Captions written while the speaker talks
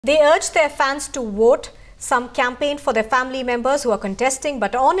They urged their fans to vote. Some campaigned for their family members who are contesting,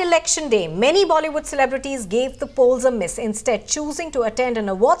 but on election day, many Bollywood celebrities gave the polls a miss, instead choosing to attend an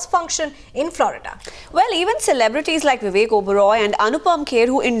awards function in Florida. Well, even celebrities like Vivek Oberoi and Anupam Kher,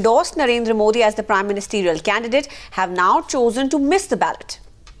 who endorsed Narendra Modi as the prime ministerial candidate, have now chosen to miss the ballot.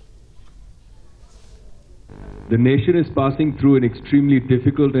 The nation is passing through an extremely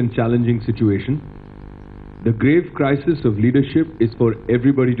difficult and challenging situation. The grave crisis of leadership is for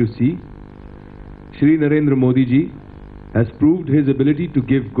everybody to see. Shri Narendra Modi ji has proved his ability to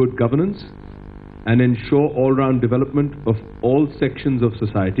give good governance and ensure all-round development of all sections of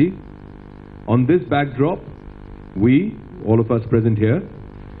society. On this backdrop, we, all of us present here,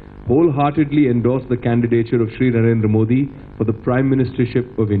 wholeheartedly endorse the candidature of Shri Narendra Modi for the Prime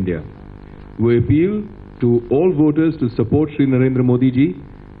Ministership of India. We appeal to all voters to support Shri Narendra Modi ji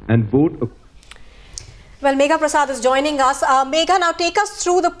and vote. Well, Megha Prasad is joining us. Megha, now take us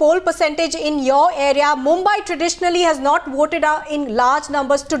through the poll percentage in your area. Mumbai traditionally has not voted in large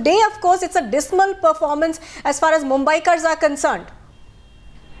numbers. Today, of course, it's a dismal performance as far as Mumbaikars are concerned.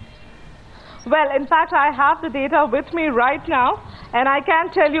 Well, in fact, I have the data with me right now. And I can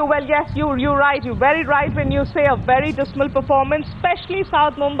tell you, well, yes, you're right. You're very right when you say a very dismal performance, especially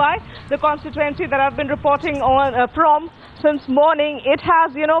South Mumbai, the constituency that I've been reporting on from since morning. It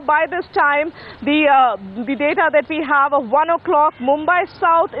has, by this time, the data that we have of 1 o'clock, Mumbai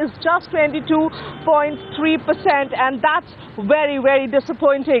South is just 22.3%, and that's very, very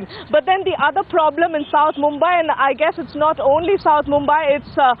disappointing. But then the other problem in South Mumbai, and I guess it's not only South Mumbai,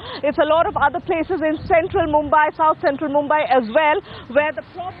 it's a lot of other places in central Mumbai, South central Mumbai as well, where the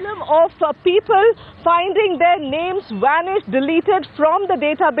problem of people finding their names vanished, deleted from the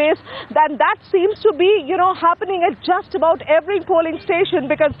database, then that seems to be, happening at just about every polling station,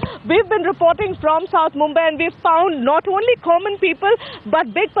 because we've been reporting from South Mumbai and we've found not only common people,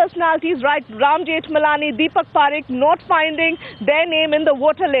 but big personalities like Ram Jethmalani, Deepak Parekh not finding their name in the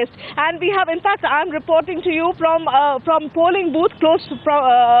voter list. And we have, in fact, I'm reporting to you from polling booth, close to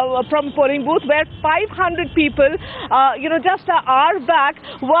from polling booth, where 500 people, just an hour back,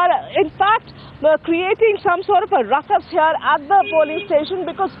 were in fact creating some sort of a ruckus here at the polling station,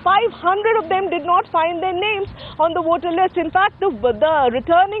 because 500 of them did not find their names on the voter list. In fact, the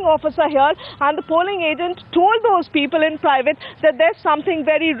returning officer here and the polling agent told those people in private that there's something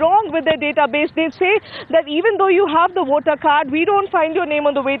very wrong with their database. They say that even though you have the voter card, we don't find your name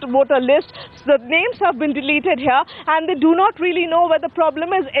on the voter list. The names have been deleted here, and they do not really know where the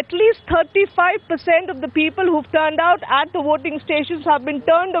problem is. At least 35% of the people who've turned out at the voting stations have been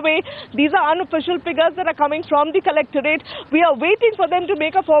turned away. These are unofficial figures that are coming from the collectorate. We are waiting for them to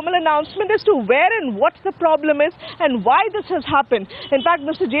make a formal announcement as to where and what the problem is and why this has happened. In fact,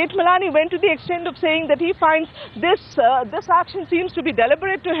 Mr. Jethmalani went to the extent of saying that he finds this action seems to be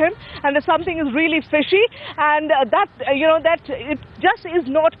deliberate to him, and that something is really fishy, and that it just is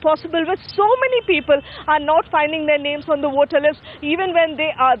not possible, with so many people are not finding their names on the voter list, even when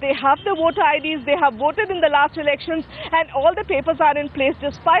they have the voter IDs, they have voted in the last elections, and all the papers are in place,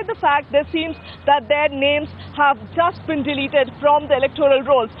 despite the fact there seems that their names have just been deleted from the electoral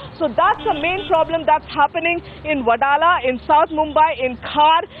rolls. So that's the main problem that's happening in Wadala, in South Mumbai, in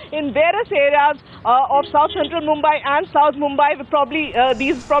Khar, in various areas of South Central Mumbai and South Mumbai. Probably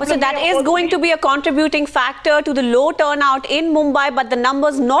these problems. So that is going to be a contributing factor to the low turnout in Mumbai, but the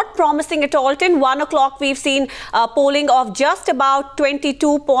numbers not promising at all. Till 1 o'clock, we've seen polling of just about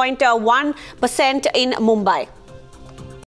 22.1% in Mumbai.